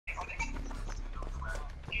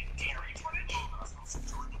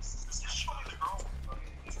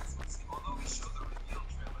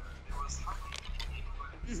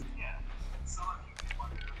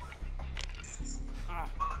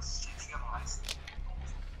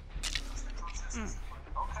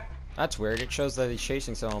That's weird. It shows that he's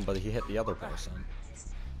chasing someone, but he hit the other person.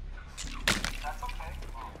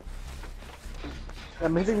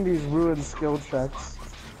 I'm hitting these ruined skill checks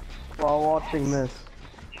while watching this.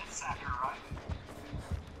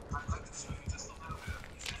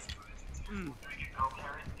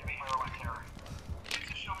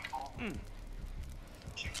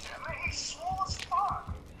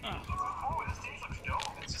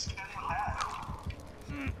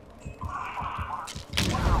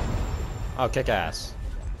 Oh, kick ass.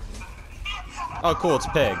 Oh, cool, it's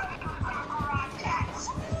Pig.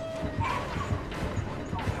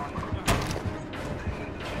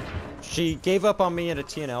 She gave up on me at a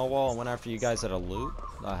TNL wall and went after you guys at a loot?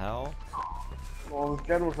 The hell? Well, the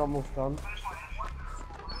gen was almost done.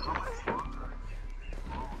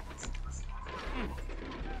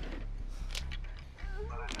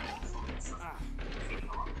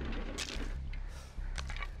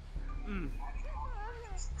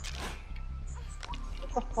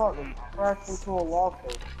 What the fuck? I crashed into a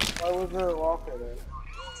locker. Why was there a locker there?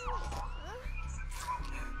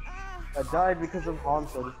 I died because of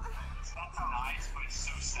haunted.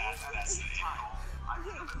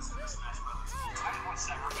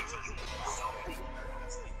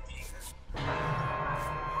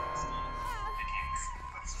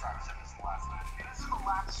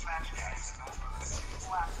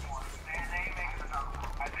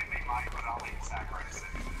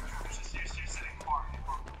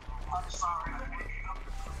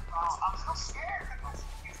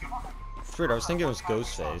 Weird, I was thinking it was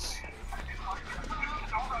Ghostface.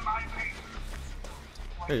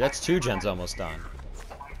 Dude, that's 2 gens almost done.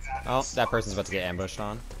 Oh, that person's about to get ambushed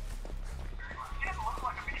on.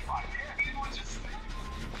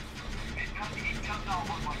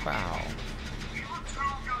 Wow.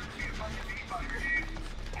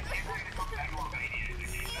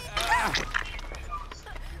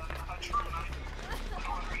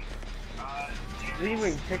 I didn't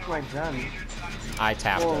even kick my gun. I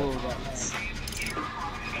tapped it.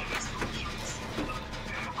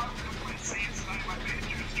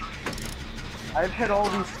 I've hit all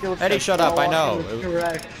these skill checks. Eddie, shut up, I know.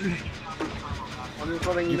 Correct. I'm just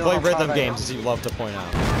letting You know play how rhythm proud games, as you love to point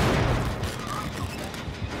out.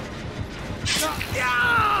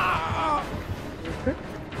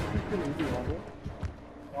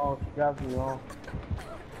 Oh, she grabbed me off.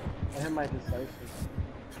 I hit my decisive.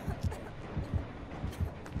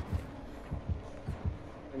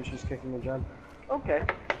 Maybe she's kicking the gen. Okay.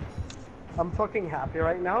 I'm fucking happy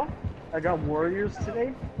right now. I got warriors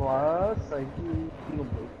today, plus I do heal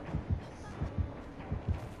blue.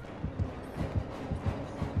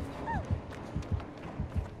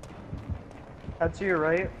 Head to your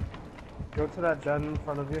right. Go to that gen in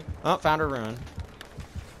front of you. Oh, found a ruin.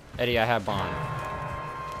 Eddie, I have bond.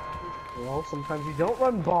 Well, sometimes you don't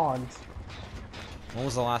run bonds. When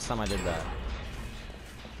was the last time I did that?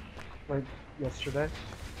 Like yesterday.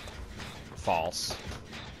 False.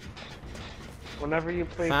 Whenever you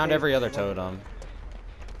play. Found every other totem.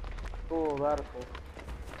 Cool, radical.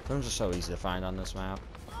 Totems are so easy to find on this map.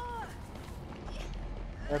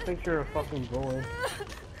 I think you're a fucking bully.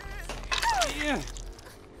 Yeah.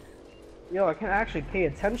 Yo, I can actually pay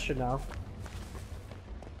attention now.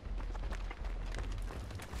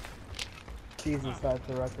 Jesus, that's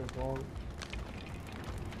the record long.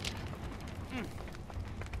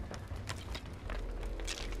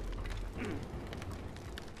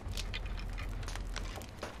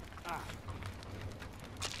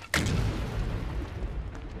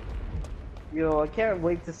 Yo, I can't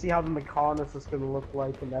wait to see how the Mechonis is gonna look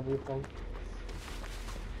like and everything.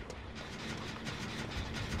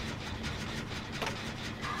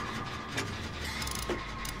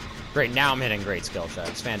 Great, now I'm hitting great skill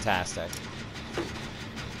checks. Fantastic.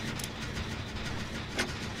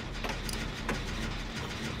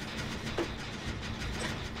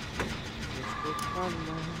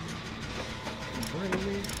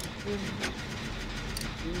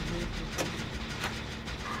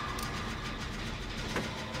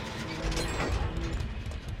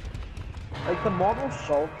 Like the model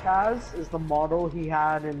Shulk has is the model he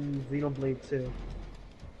had in Xenoblade 2.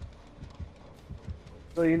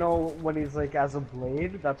 So you know when he's like as a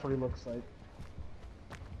blade, that's what he looks like.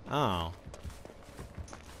 Oh.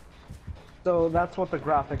 So that's what the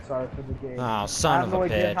graphics are for the game. Oh, son of a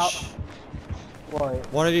bitch. What?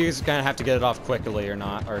 One of you is gonna have to get it off quickly or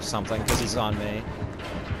not, or something, because he's on me.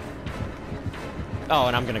 Oh,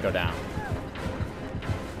 and I'm gonna go down.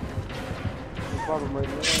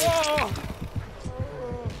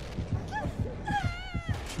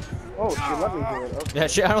 Oh, she let me do it. Okay.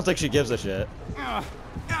 Yeah, I don't think she gives a shit.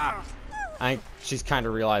 She's kind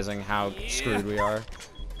of realizing how screwed we are.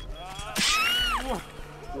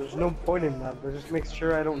 There's no point in that. That just makes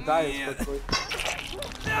sure I don't die as quickly.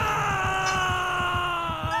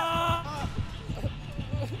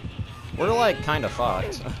 We're like kind of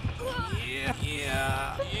fucked.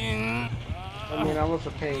 I mean, I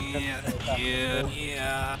wasn't paying attention.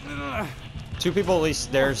 Two people at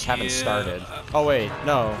least theirs haven't started. Oh wait,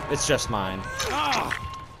 no, it's just mine.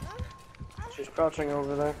 She's crouching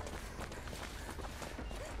over there.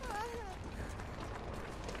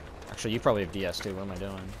 Actually, you probably have DS too. What am I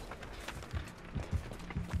doing?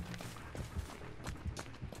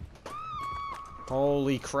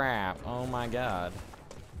 Holy crap. Oh my god.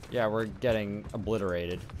 Yeah, we're getting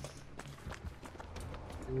obliterated.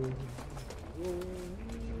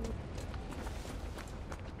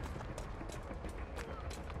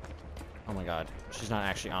 Oh my god. She's not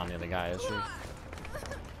actually on the other guy, is she?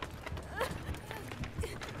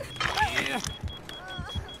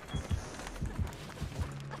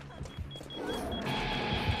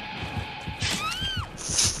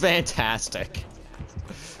 Fantastic.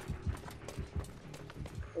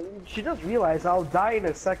 She does realize I'll die in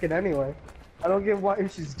a second anyway. I don't get why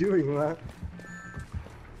she's doing that.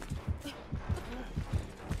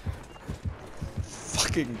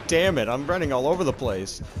 Fucking damn it, I'm running all over the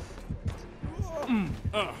place.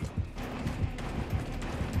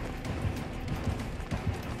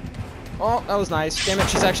 Oh, that was nice. Damn it,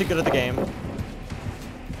 she's actually good at the game.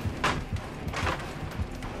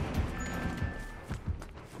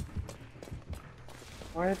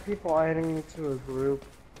 Why are people adding me to a group?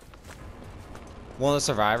 One of the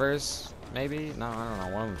survivors, maybe? No, I don't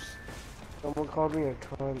know. One of them's... Someone called me a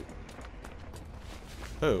cunt.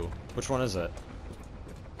 Who? Which one is it?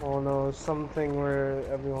 Oh no, something where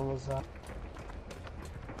everyone was at.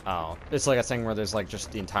 Oh, it's like a thing where there's like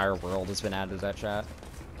just the entire world has been added to that chat.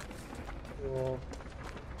 Yeah.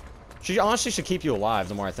 She honestly should keep you alive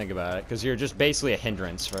the more I think about it, because you're just basically a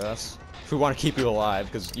hindrance for us. If we want to keep you alive,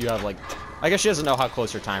 because you have like... I guess she doesn't know how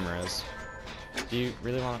close your timer is. Do you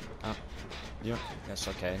really want... you don't... Yes,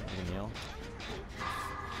 okay. You can heal.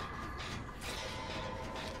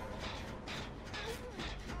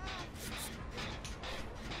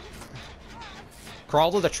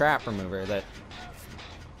 Crawl to the trap remover that...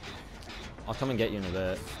 I'll come and get you in a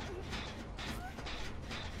bit.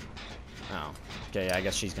 Oh. Okay, yeah, I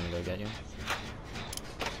guess she's gonna go get you.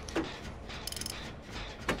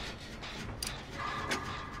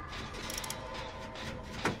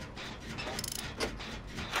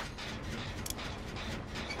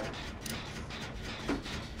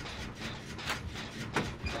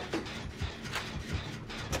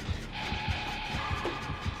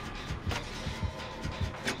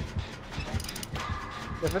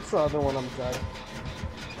 If it's the other one, I'm dead.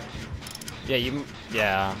 Yeah, you...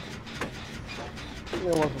 Yeah. It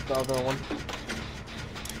wasn't the other one.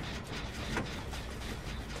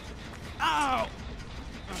 Ow!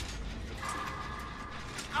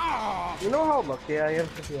 Ow! You know how lucky I am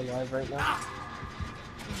to be alive right now?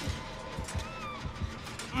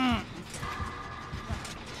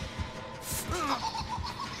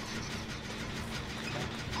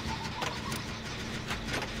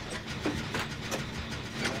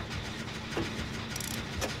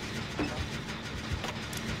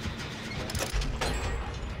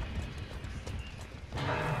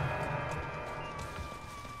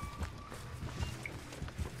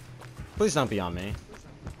 Please don't be on me.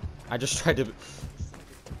 I just tried to...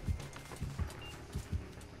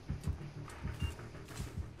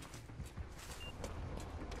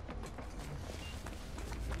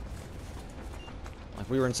 Like,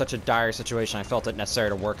 we were in such a dire situation, I felt it necessary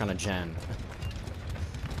to work on a gen.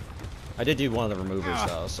 I did do one of the removers,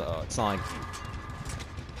 though, so it's not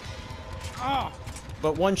like...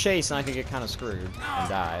 But one chase and I could get kind of screwed and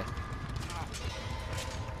die.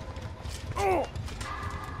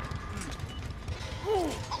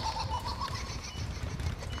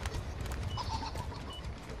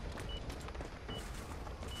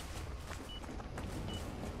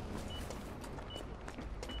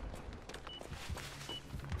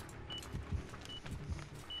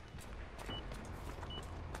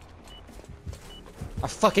 I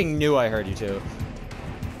fucking knew I heard you too.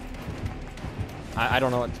 I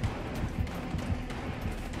don't know what...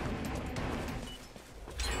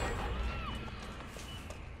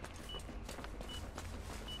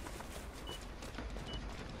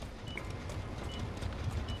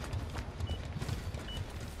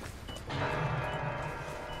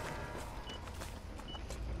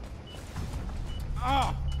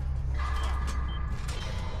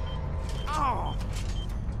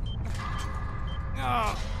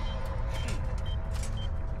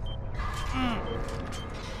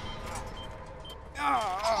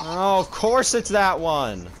 Oh, of course it's that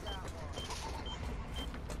one.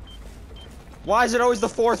 Why is it always the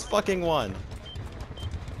fourth fucking one?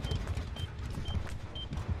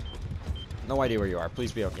 No idea where you are.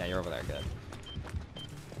 Please be over. Yeah, you're over there. Good.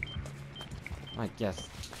 I guess.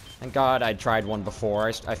 Thank God I tried one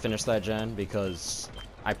before I finished that gen, because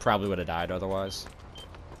I probably would have died otherwise.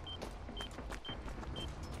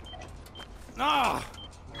 Ah!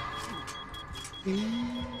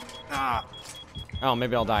 Ah! Oh,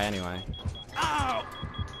 maybe I'll die anyway. Ow!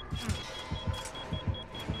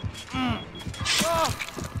 Ah!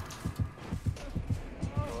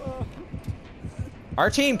 Our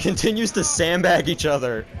team continues to sandbag each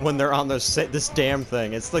other when they're on this damn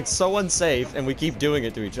thing. It's like so unsafe, and we keep doing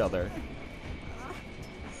it to each other.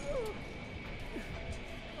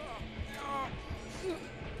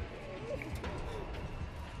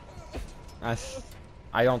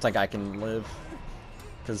 I don't think I can live,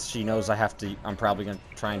 because she knows I have to. I'm probably gonna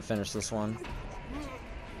try and finish this one.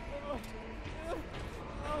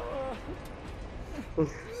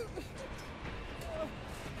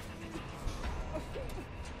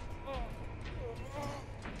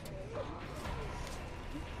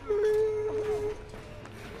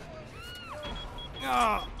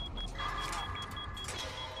 Ah!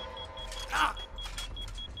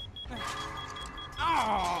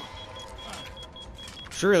 Ah!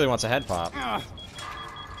 She really wants a head pop. Ah!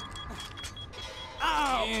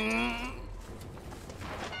 Ow!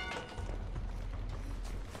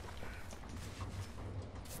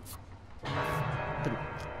 Been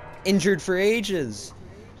injured for ages.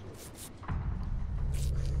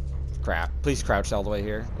 Crap. Please crouch all the way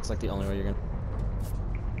here. Looks like the only way you're gonna.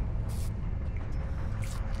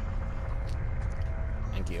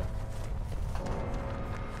 Thank you.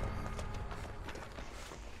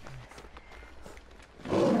 I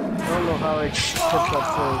don't know how I picked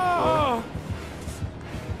up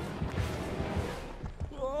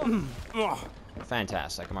those.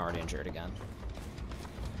 Fantastic. I'm already injured again.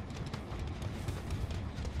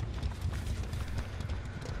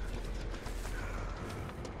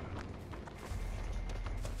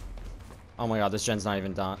 Oh my god, this gen's not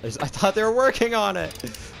even done. I thought they were working on it!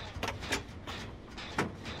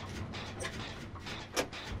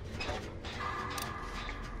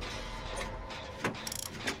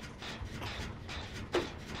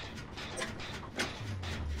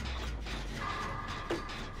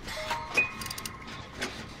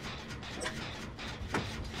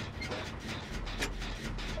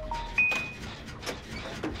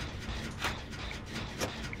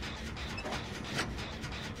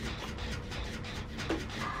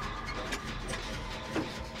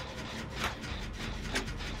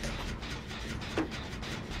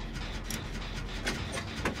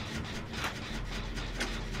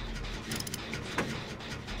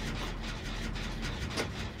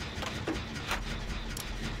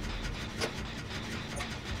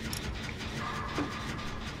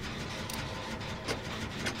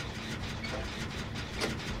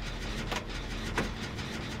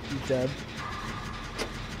 Dead.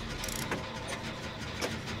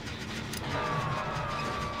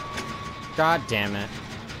 God damn it.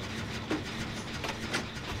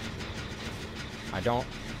 I don't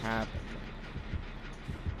have...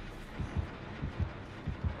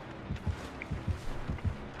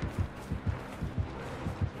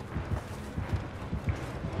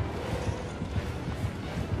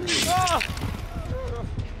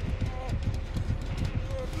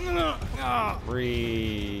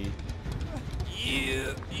 Breathe.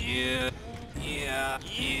 Yeah, yeah, yeah,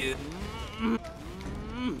 yeah.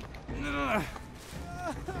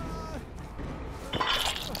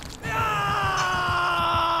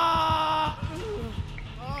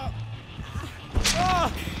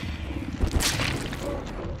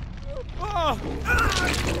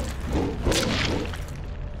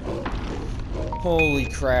 Holy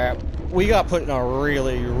crap. We got put in a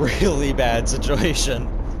really, really bad situation.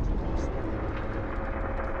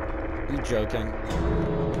 Are you joking?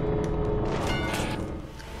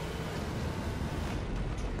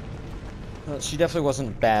 Well, she definitely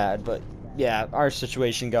wasn't bad, but yeah, our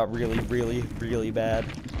situation got really, really, really bad.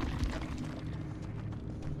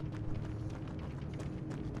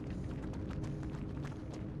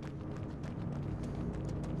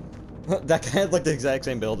 That guy had like the exact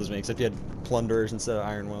same build as me, except he had plunderers instead of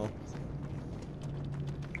iron will.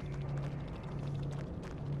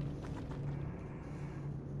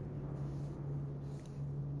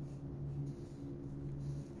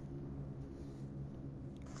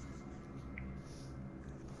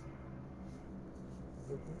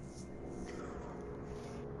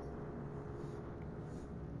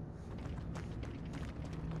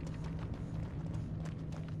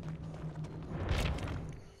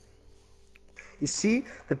 You see,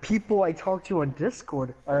 the people I talk to on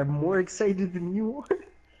Discord are more excited than you are.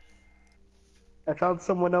 I found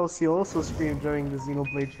someone else who also screamed during the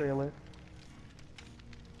Xenoblade trailer.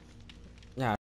 Yeah.